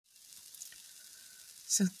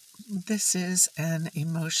So this is an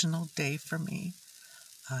emotional day for me.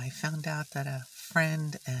 I found out that a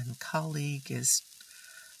friend and colleague is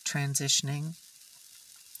transitioning,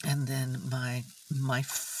 and then my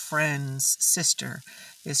friend's sister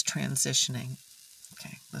is transitioning.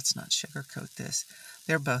 Okay, let's not sugarcoat this.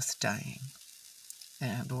 They're both dying.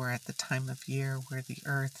 And we're at the time of year where the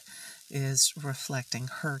earth is reflecting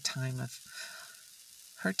her time of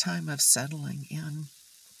settling in.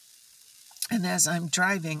 And as I'm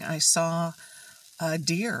driving, I saw a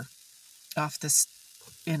deer off this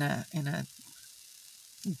in a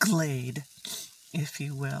glade, if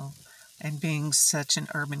you will. And being such an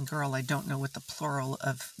urban girl, I don't know what the plural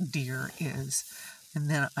of deer is. And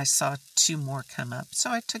then I saw two more come up. So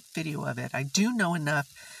I took video of it. I do know enough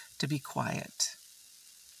to be quiet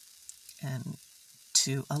and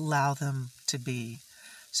to allow them to be.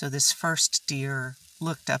 So this first deer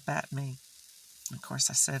looked up at me. Of course,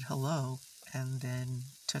 I said hello and then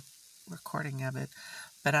took recording of it.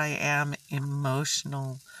 But I am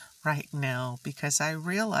emotional right now because I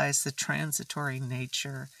realize the transitory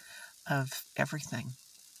nature of everything.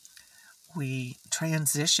 We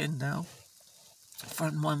transition, though,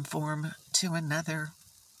 from one form to another,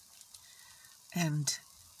 and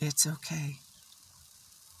it's okay.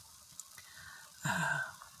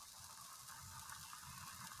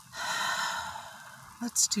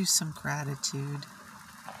 Let's do some gratitude.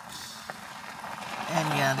 And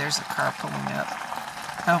yeah, there's a car pulling up.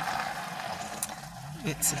 Oh,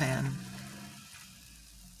 it's Van.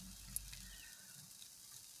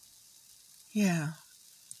 Yeah,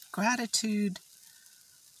 gratitude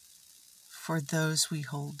for those we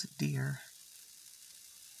hold dear.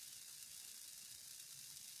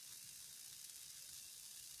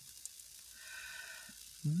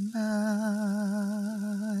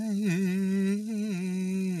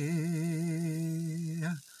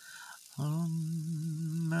 Oh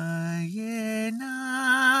my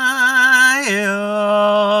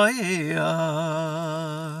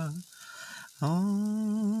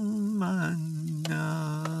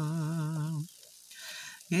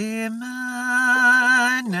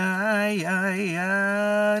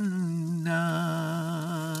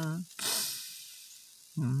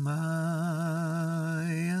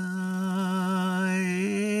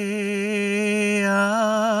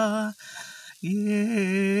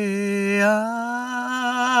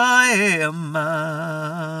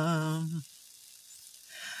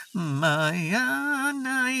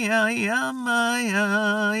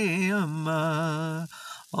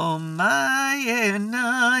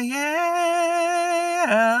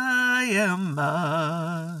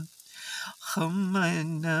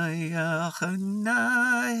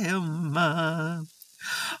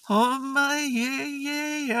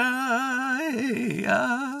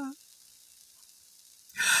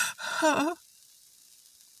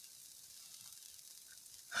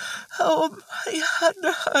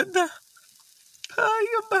Hana Hana,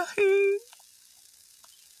 Hayamahi,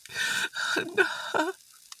 Hana,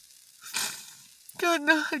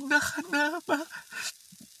 Hana Hana Hana,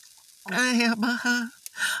 Hayamaha,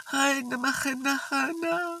 Hana Hana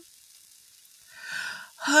Hana,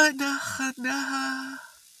 Hana Hana,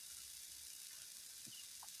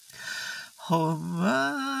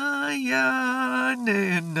 Homaya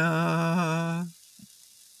Nena,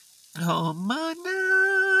 Homanana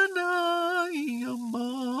Yama,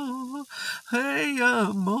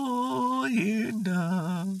 Hayamoyina,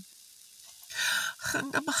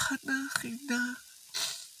 Hanamahana Hina,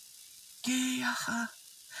 Yeyaha,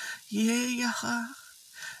 Yeyaha,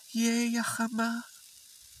 Yeyahama,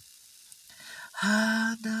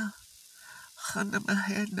 Hana,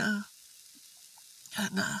 Hanamahena,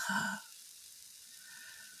 Hanaha,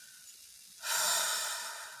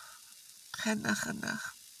 Hanahana.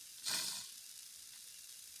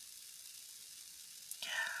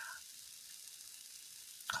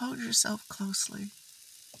 Hold yourself closely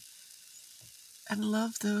and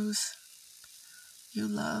love those you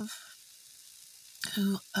love,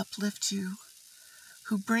 who uplift you,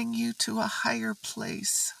 who bring you to a higher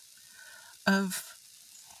place of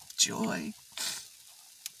joy,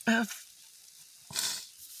 of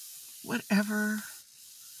whatever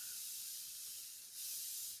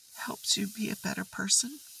helps you be a better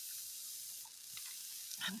person.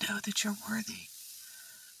 And know that you're worthy.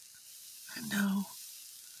 And know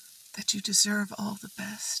that you deserve all the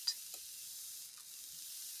best.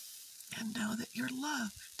 And know that you're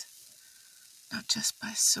loved, not just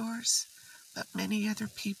by Source, but many other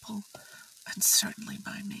people, and certainly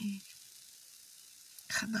by me.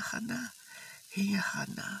 Hana hana, hiya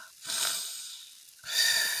hana.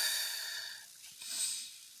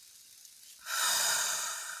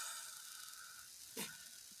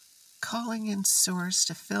 calling in source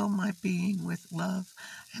to fill my being with love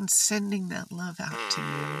and sending that love out to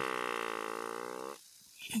you.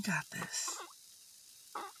 You got this.